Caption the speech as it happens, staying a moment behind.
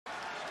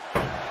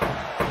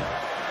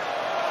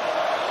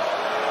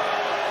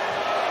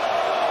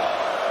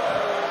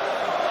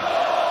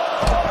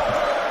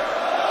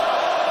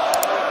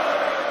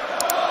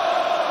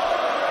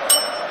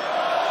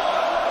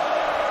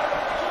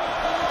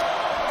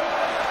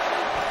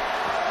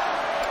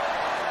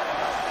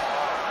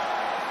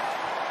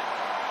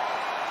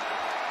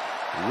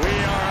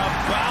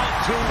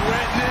to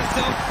witness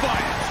the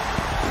fight.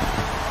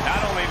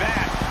 Not only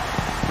that,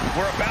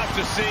 we're about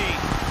to see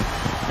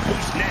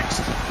who's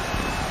next.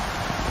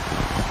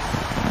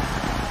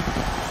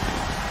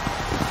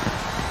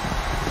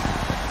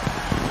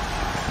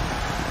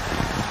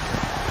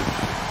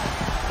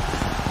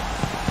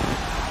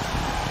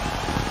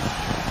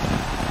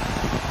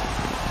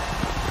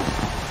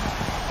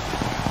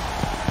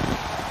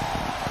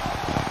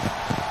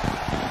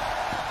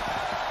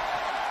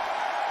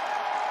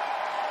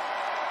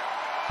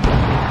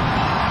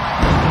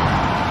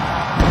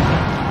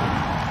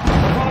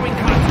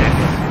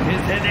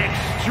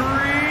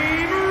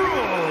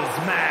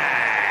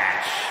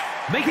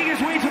 Making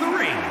his way to the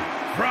ring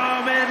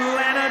from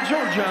Atlanta,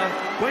 Georgia,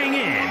 weighing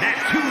in at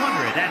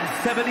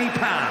 270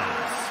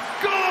 pounds,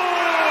 Goldberg!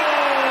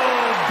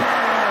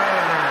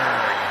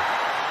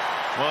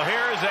 Well,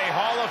 here is a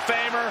Hall of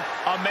Famer,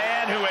 a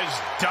man who has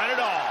done it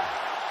all.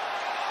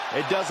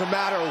 It doesn't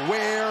matter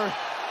where,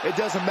 it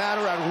doesn't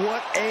matter at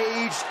what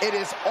age, it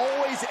is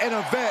always an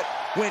event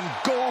when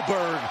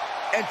Goldberg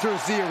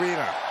enters the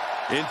arena.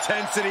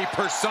 Intensity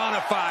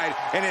personified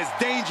and as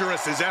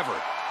dangerous as ever.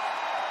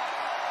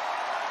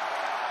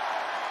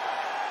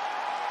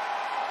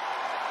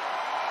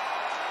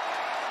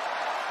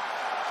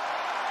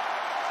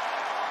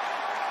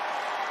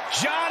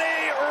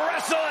 Johnny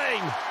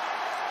Wrestling!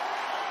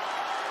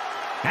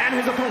 And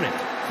his opponent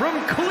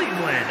from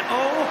Cleveland,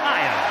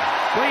 Ohio,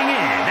 weighing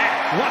in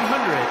at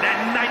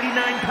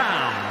 199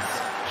 pounds,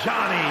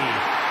 Johnny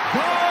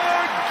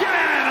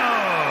Gargano!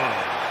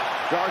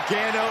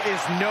 Gargano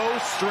is no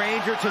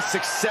stranger to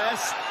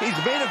success. He's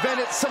main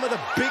evented some of the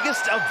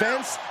biggest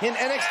events in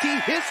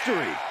NXT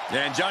history.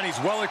 And Johnny's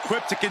well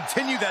equipped to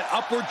continue that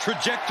upward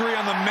trajectory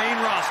on the main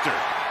roster.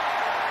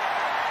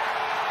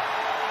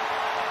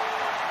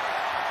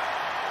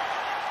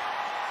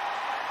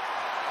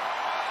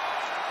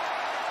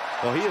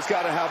 Well, he has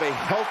got to have a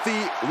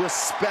healthy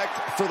respect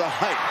for the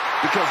hype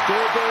because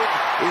Goldberg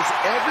is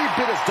every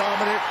bit as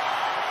dominant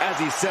as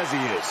he says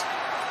he is.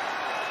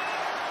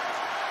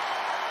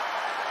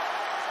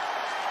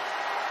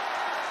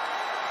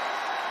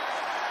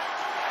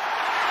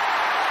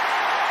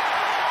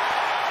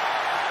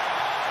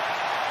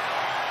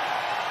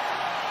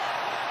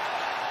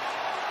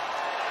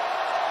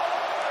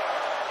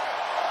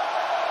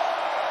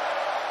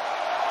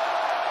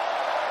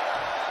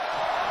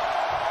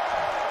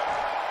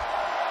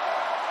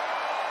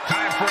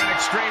 For an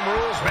Extreme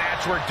Rules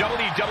match where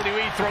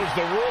WWE throws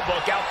the rule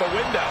book out the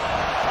window.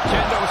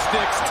 Kendo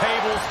sticks,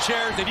 tables,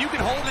 chairs. If you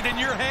can hold it in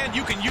your hand,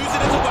 you can use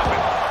it as a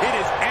weapon. It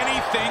is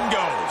anything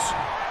goes.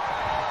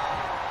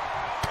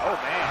 Oh,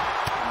 man.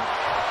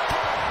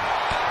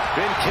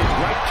 Been kicked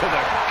right to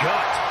the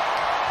gut.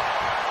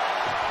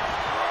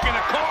 In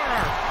the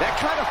corner. That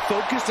kind of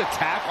focused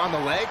attack on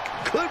the leg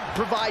could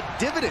provide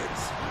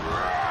dividends.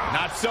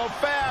 Not so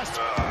fast.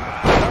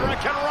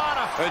 Hurricane Rana.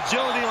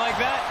 Agility like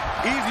that,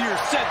 easier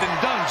said than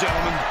done,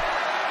 gentlemen.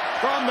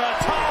 From the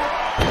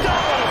top,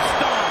 double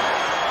stomp.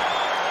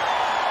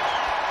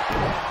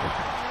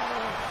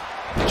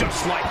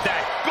 Just like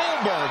that,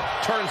 Goldberg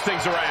turns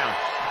things around.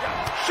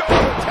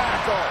 Shoulder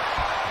tackle.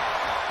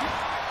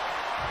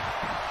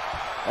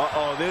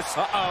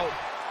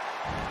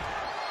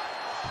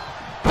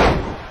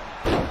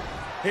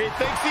 He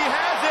thinks he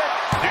has it.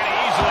 And he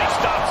easily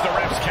stops the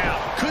ref's count.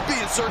 Could be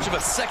in search of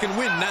a second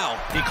win now.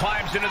 He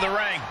climbs into the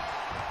ring.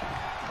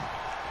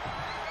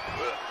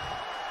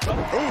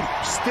 Ooh,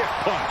 stiff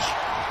punch.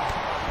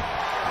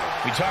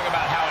 We talk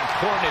about how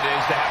important it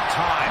is to have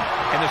time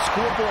and the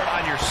scoreboard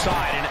on your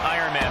side in an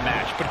Iron Man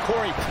match. But,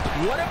 Corey,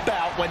 what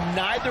about when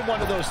neither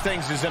one of those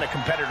things is in a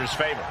competitor's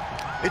favor?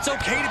 It's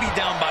okay to be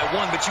down by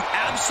one, but you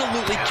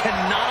absolutely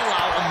cannot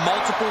allow a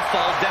multiple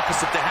fall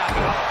deficit to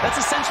happen.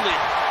 That's essentially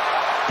it.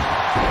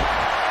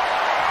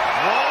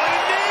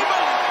 Rolling knee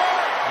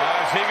bar.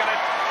 Is he going to...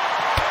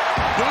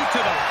 Boot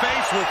to the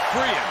face will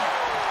free him.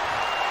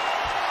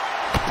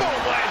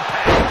 Boom,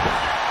 impact.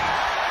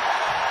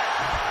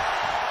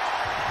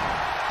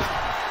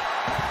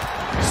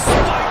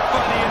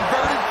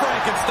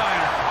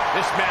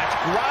 This match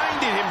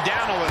grinded him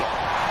down a little.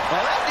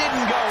 Well, that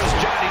didn't go as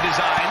Johnny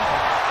designed.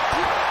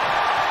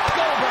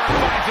 Goldberg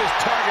finds his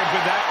target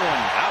with that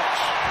one. Ouch.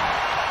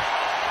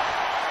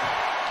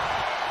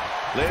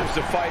 Lives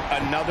to fight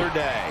another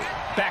day.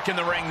 Back in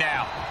the ring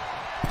now.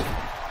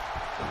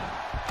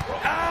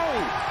 Ow!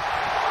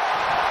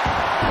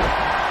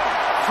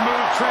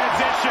 Smooth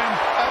transition.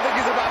 I think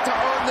he's about to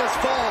earn this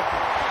fall.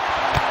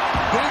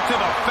 Boot to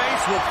the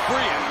face will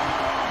free him.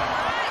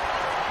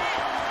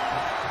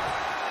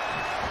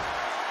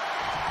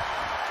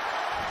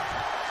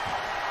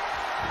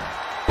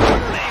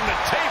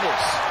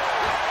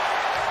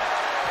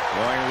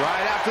 Going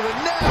right after the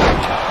neck.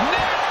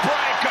 Neck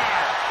breaker.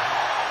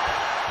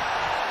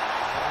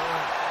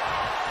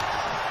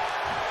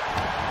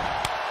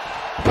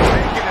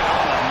 Taking it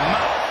on the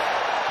mouth.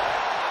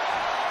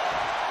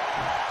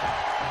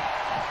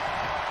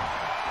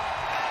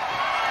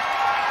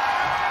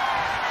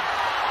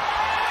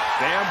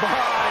 Stand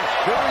by.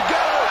 Here we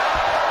go.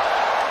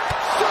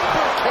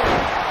 Super kick.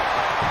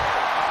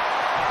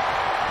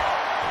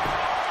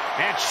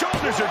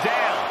 Shoulders are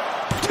down.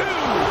 2.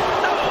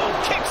 No,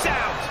 kicks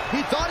out.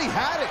 He thought he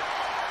had it.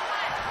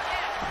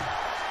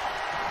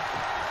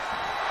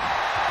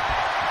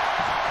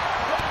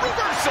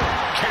 Reversal.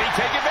 Can he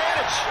take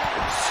advantage?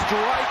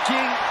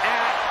 Striking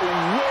at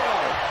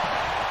will.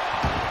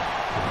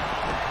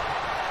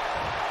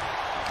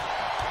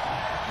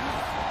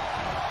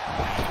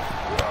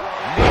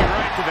 Knee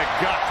right to the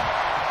gut.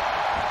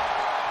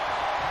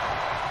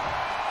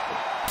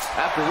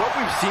 After what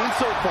we've seen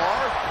so far,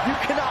 you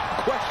cannot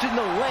question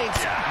the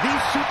lengths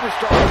these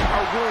superstars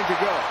are willing to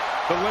go.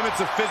 The limits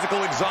of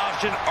physical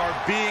exhaustion are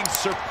being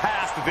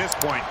surpassed at this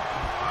point.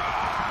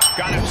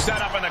 Got him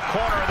set up in the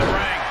corner of the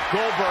ring.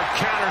 Goldberg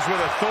counters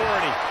with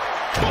authority.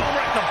 Boom,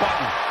 right in the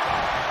button.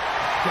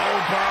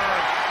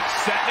 Goldberg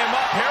setting him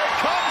up. Here it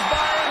comes,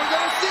 Byron. We're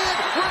going to see it.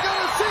 We're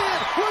going to see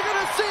it. We're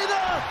going to see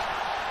that.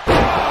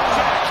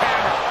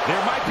 Jackhammer.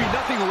 There might be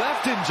nothing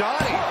left in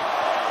Johnny.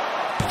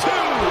 2.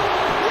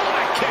 What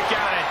a kick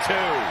out at 2.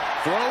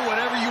 Throw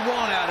whatever you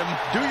want at him.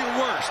 Do your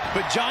worst.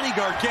 But Johnny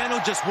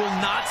Gargano just will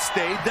not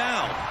stay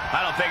down.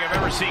 I don't think I've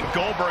ever seen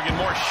Goldberg in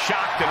more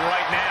shock than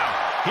right now.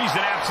 He's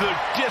in absolute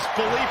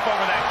disbelief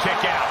over that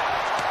kick out.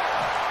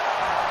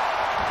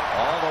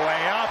 All the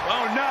way up.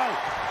 Oh, no.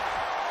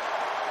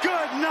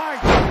 Good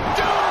night.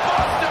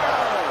 Doombuster!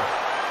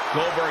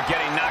 Goldberg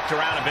getting knocked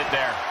around a bit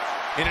there.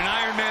 In an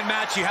Iron Man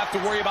match, you have to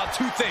worry about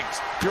 2 things.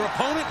 Your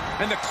opponent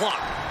and the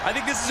clock. I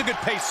think this is a good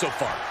pace so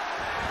far.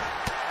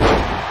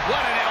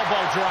 What an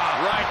elbow drop.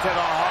 Right to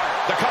the heart.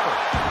 The cover.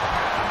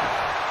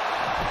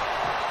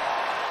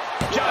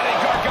 Johnny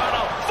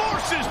Gargano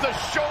forces the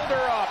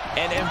shoulder up.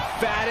 An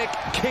emphatic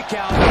kick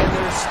out, and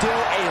there's still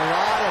a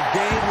lot of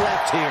game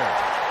left here.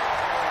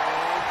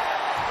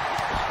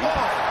 Oh,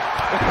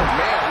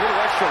 man, a little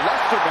extra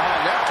luster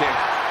behind that kick.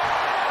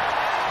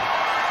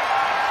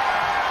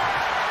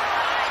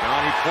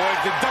 Johnny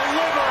poised to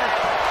deliver.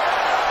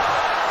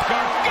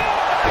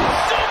 Gargano,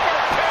 super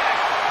kick.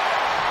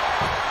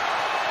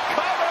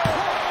 Cover.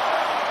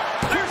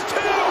 There's 2.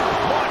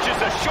 Launches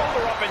the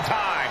shoulder up in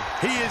time.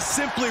 He is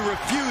simply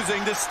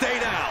refusing to stay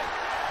down.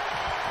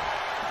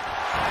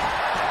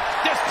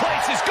 This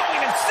place is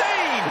going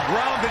insane. The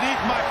ground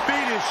beneath my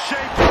feet is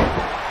shaking.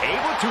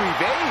 Able to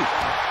evade.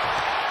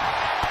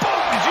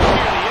 Boom, did you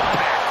hear the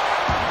impact?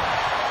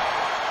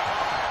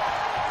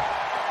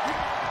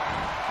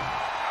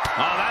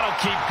 Oh, that'll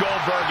keep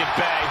Goldberg at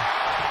bay.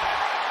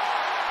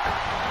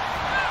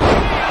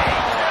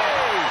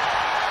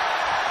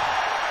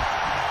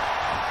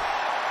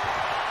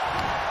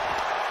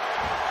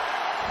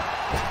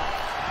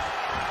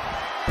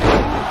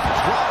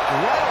 Dropped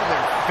right on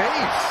their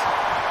face.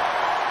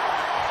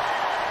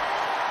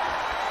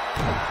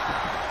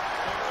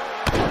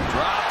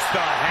 Drops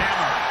the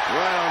hammer.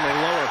 Right on the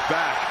lower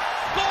back.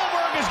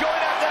 Goldberg is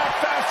going out that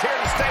fast here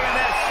to stay in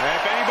this.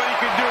 If anybody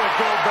can do it,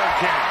 Goldberg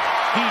can.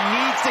 He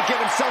needs to give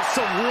himself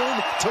some room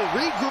to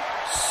regroup.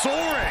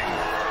 Soaring.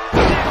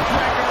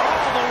 Neckbreaker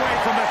all the way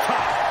from the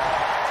top.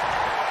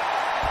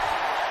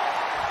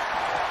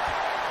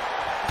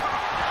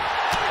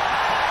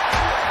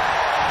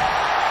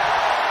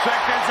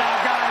 Check this out,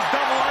 guys.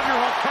 Double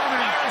underhook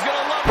coming. Byron's going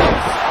to love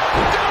this.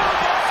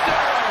 Doombuster!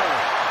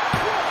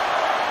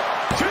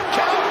 2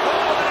 count.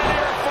 Oh, and a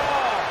near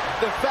fall.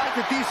 The fact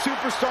that these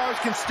superstars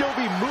can still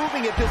be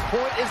moving at this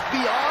point is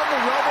beyond the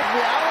realm of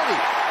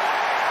reality.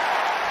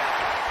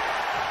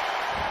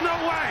 No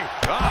way.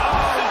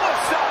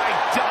 Suicide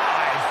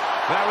dive.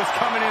 That was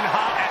coming in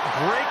hot at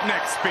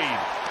breakneck speed.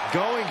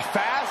 Going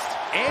fast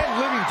and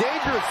living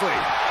dangerously.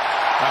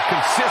 A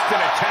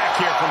consistent attack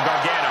here from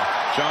Gargano.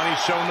 Johnny's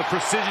shown the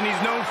precision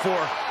he's known for.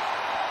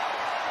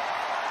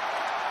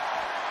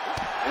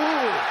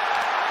 Ooh.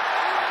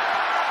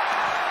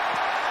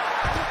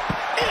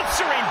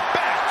 Answering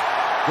back.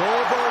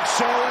 Goldberg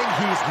showing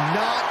he's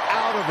not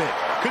out of it.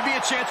 Could be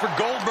a chance for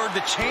Goldberg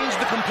to change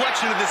the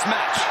complexion of this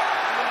match.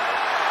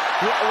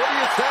 What do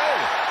you say?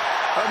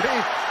 I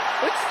mean,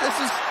 this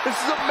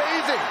is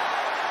amazing.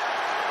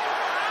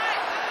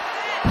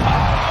 Oh,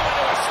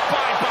 into a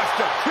spine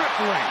buster.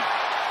 Crippling.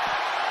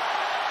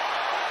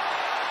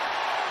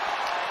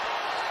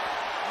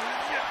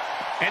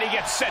 And he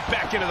gets set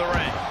back into the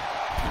ring.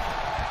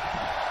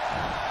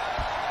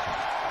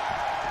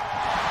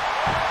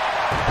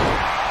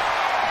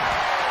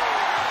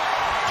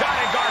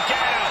 Johnny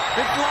Gargano.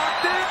 It's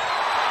locked in.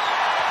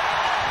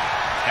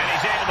 And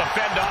he's able to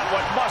fend off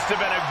what must have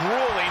been a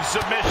grueling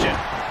submission.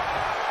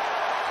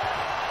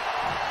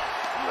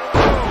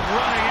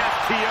 Running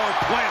FTO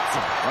plants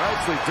him.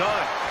 Nicely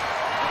done.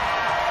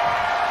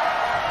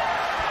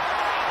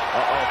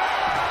 Uh-oh.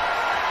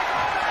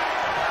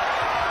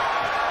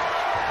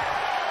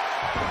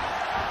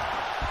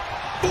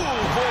 Ooh,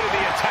 avoided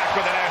the attack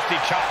with a nasty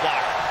chop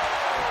block.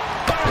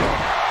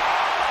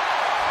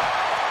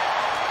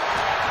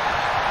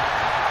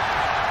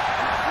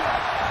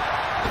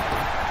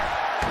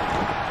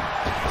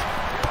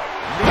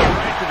 Knee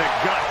right to the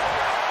gut.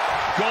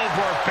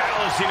 Goldberg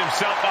balancing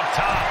himself up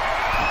top.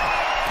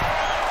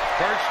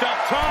 Perched up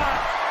top.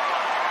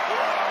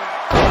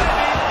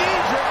 Knee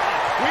drop.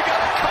 We got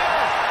a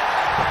cover.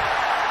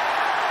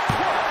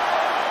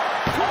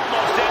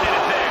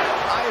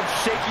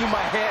 shaking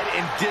my head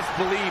in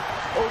disbelief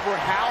over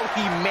how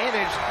he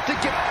managed to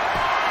get...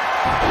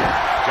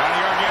 Johnny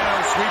Gargano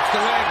sweeps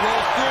the leg,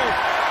 rolls through.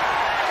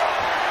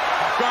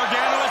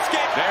 Gargano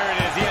escaped. There it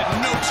is. He had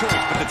no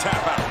choice but to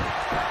tap out.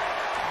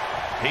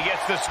 He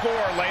gets the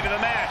score late in the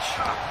match.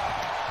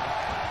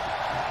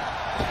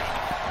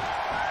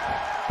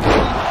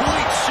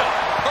 Complete shot.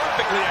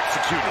 Perfectly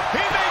executed.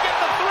 He may get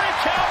the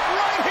 3 count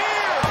right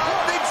here. I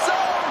think so.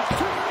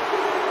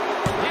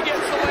 He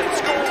gets the late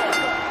score.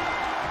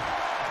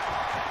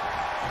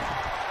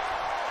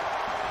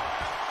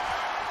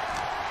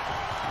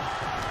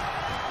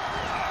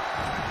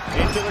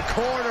 Into the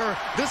corner.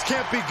 This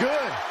can't be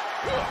good.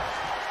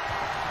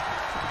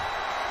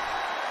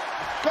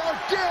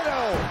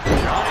 Gargano.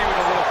 Johnny with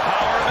a little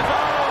power of his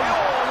own.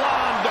 Oh,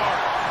 lawn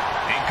dart.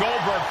 And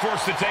Goldberg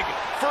forced to take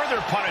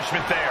further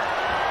punishment there.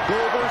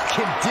 Goldberg's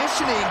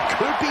conditioning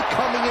could be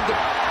coming into...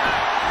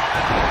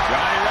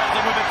 Johnny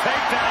wrestling with a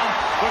takedown.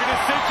 Look at the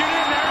cinch it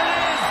in. There it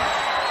is.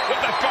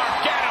 With the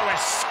Gargano.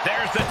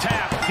 There's the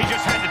tap. He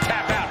just had to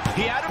tap out.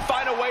 He had to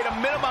find a way to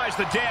minimize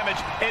the damage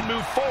and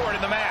move forward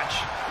in the match.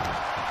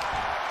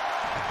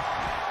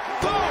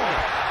 Boom!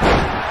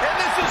 And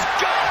this is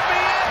gonna be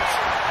it!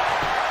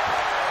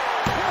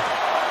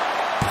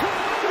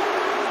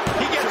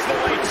 He gets the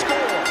late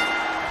score.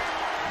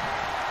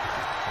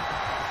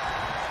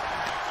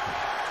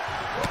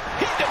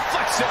 He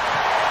deflects it.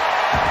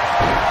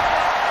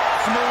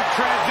 Smooth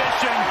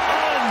transition.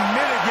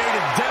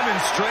 Unmitigated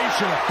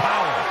demonstration of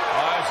power.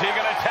 Oh, is he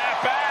gonna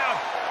tap out?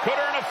 Could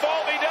earn a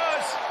fall if he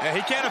does. Yeah,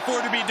 he can't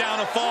afford to be down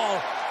a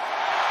fall.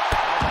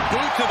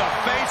 Boot to the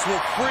face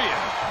will free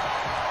him.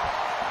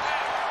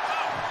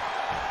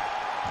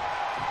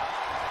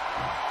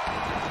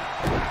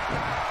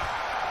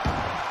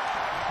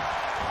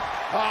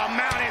 Oh,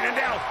 mounting and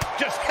now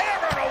just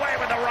hammered away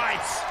with the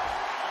rights.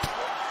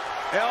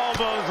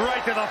 Elbows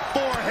right to the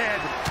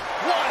forehead.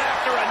 One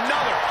after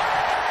another.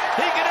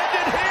 He can end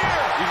it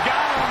here. He's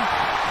got him.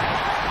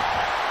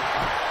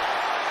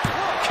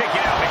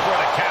 Kicking out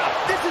before the count.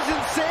 This is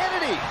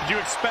insanity. Did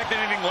you expect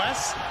anything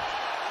less?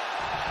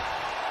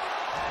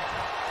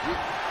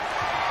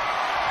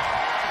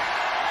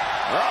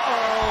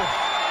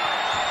 Uh-oh.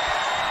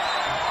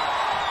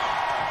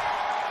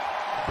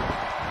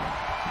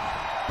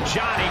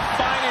 Johnny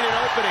finding an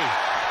opening.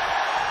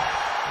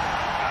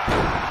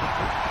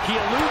 He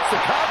eludes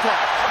the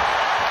contact.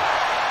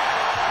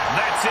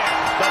 That's it.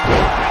 The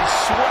blood and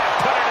sweat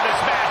put into this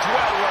match.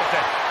 Well worth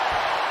it.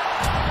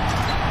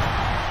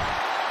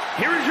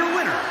 Here is your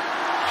winner,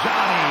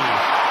 Johnny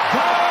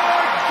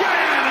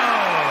Gargano.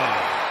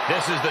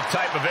 This is the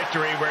type of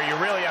victory where you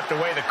really have to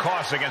weigh the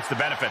costs against the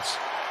benefits.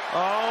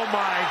 Oh,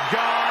 my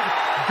God.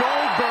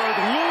 Goldberg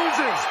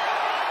loses.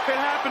 It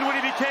happened when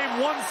he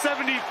became 173-1,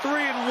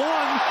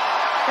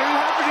 and it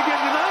happened again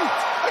tonight.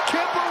 I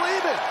can't believe